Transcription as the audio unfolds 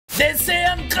They say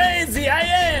I'm crazy, I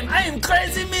am. I am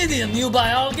Crazy Mideon. You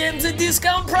buy all games at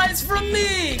discount price from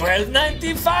me.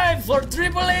 $12.95 for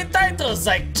AAA titles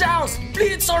like Joust,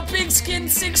 Blitz or Pigskin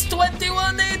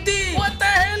 621 AD. What the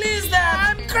hell is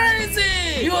that? I'm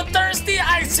crazy. You thirsty?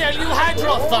 I sell you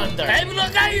Hydro Thunder.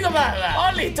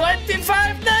 Only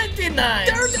 $25.99.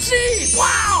 Dirt cheap.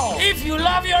 Wow. If you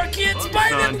love your kids,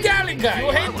 buy them Galaga. You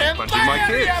hate them, buy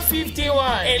Area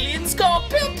 51. Aliens go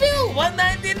pew pew.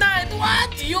 $1.99.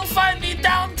 What? You find me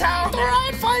downtown, or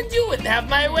I find you and have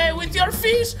my way with your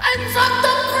fish. I'm fucked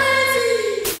up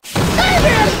crazy. Hey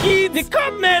there, kid! The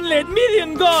cop man let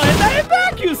Mideon go and I'm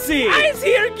back, you see! I's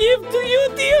here give to you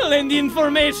deal and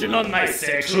information on my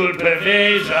sexual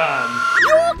pervasion.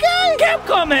 You okay?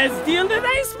 Capcom has deal that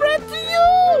I spread to you!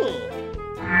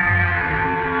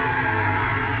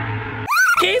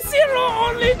 K0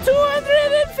 only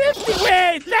 $250.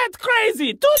 Wait, that's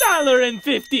crazy. $2.50.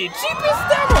 Cheapest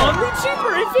demo, only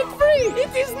cheaper if it's free.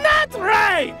 It is not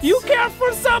right. You care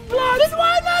for some blood? Then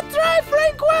why not try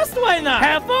Frank West? Why not?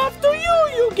 Half off to you.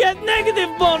 You get negative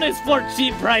bonus for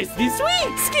cheap price this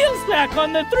week. Skills pack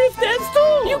on the thrift dance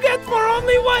too. You get for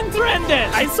only one trend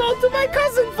dance. I sold to my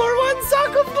cousin for one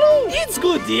sock of glue. It's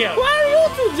good deal. Why are you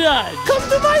to judge? Come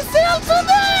to my sale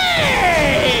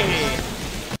today.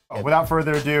 Without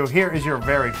further ado, here is your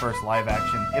very first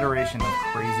live-action iteration of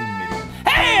Crazy Mideon.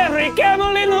 Hey, Eric,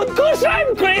 Emily, Kush,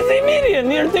 I'm Crazy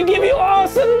Mideon, here to give you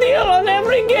awesome deal on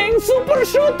every gang super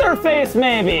shooter face,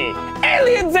 maybe.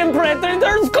 Aliens and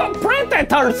Predators got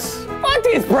Predators. What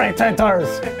is Predators?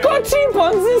 Got cheap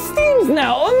ones in Steams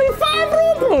now, only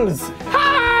 5 rubles.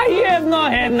 Ha, you have no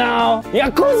head now.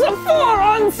 Yakuza 4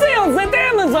 on sales at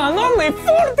Amazon, only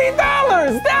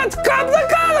 $40. That's Kabza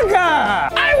Kalaga.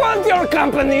 I want your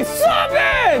company so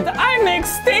bad. I make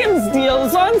Steam's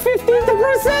deals on 15%,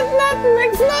 that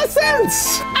makes no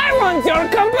sense. I want your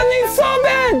company so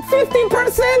bad,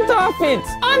 50% off it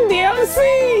on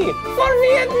DLC for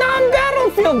Vietnam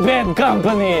Battlefield bad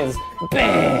companies.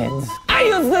 Bad. I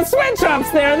use the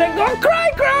sweatshops there that go cry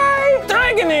cry.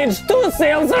 Dragon Age 2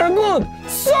 sales are good.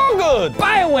 So good.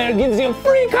 BioWare gives you a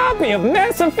free copy of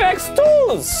Mass Effect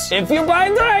 2s. If you buy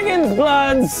Dragon's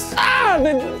Bloods.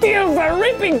 The deals are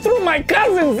ripping through my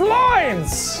cousin's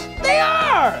loins. They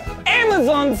are.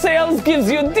 Amazon sales gives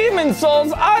you Demon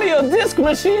Souls audio disc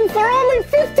machine for only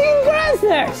 15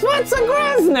 Grasnacks. What's a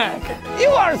Grasnack? You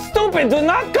are stupid. Do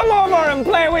not come over and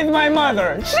play with my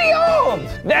mother. She old.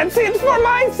 That's it for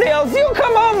my sales. You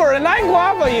come over and I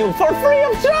guava you for free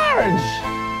of charge.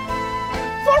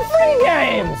 For free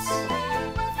games.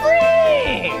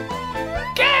 Free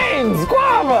games.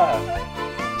 Guava.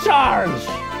 Charge.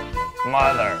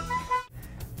 Mother.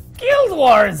 Guild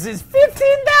Wars is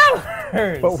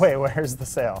 $15. But wait, where's the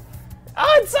sale?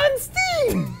 Oh, it's on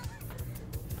Steam.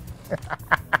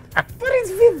 But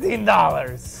it's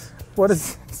 $15. What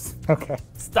is this? Okay.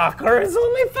 Stalker is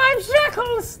only 5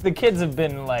 shekels. The kids have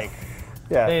been like,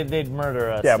 yeah, they'd murder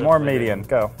us. Yeah, more Mideon.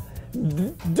 Go.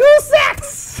 Deus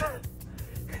Ex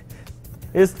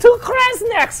is 2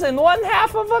 Krasnaks and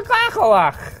 1/2 of a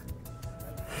Kakalak.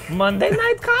 Monday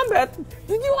Night Combat.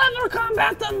 Did you ever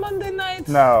combat on Monday night?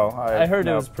 No. I heard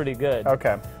it was pretty good.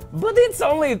 Okay. But it's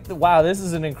only, wow, this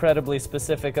is an incredibly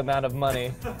specific amount of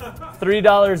money.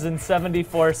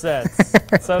 $3.74.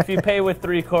 So if you pay with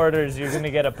 3/4, you're gonna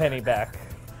get a penny back.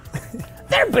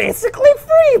 They're basically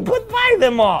free, but buy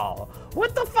them all.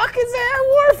 What the fuck is Air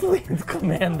Warfleet,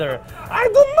 Commander? I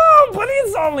don't know, but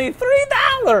it's only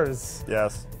 $3.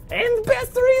 Yes. And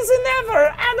best reason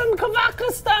ever, Adam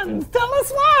Kavakistan. Tell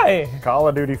us why. Call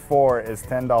of Duty 4 is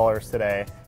 $10 today.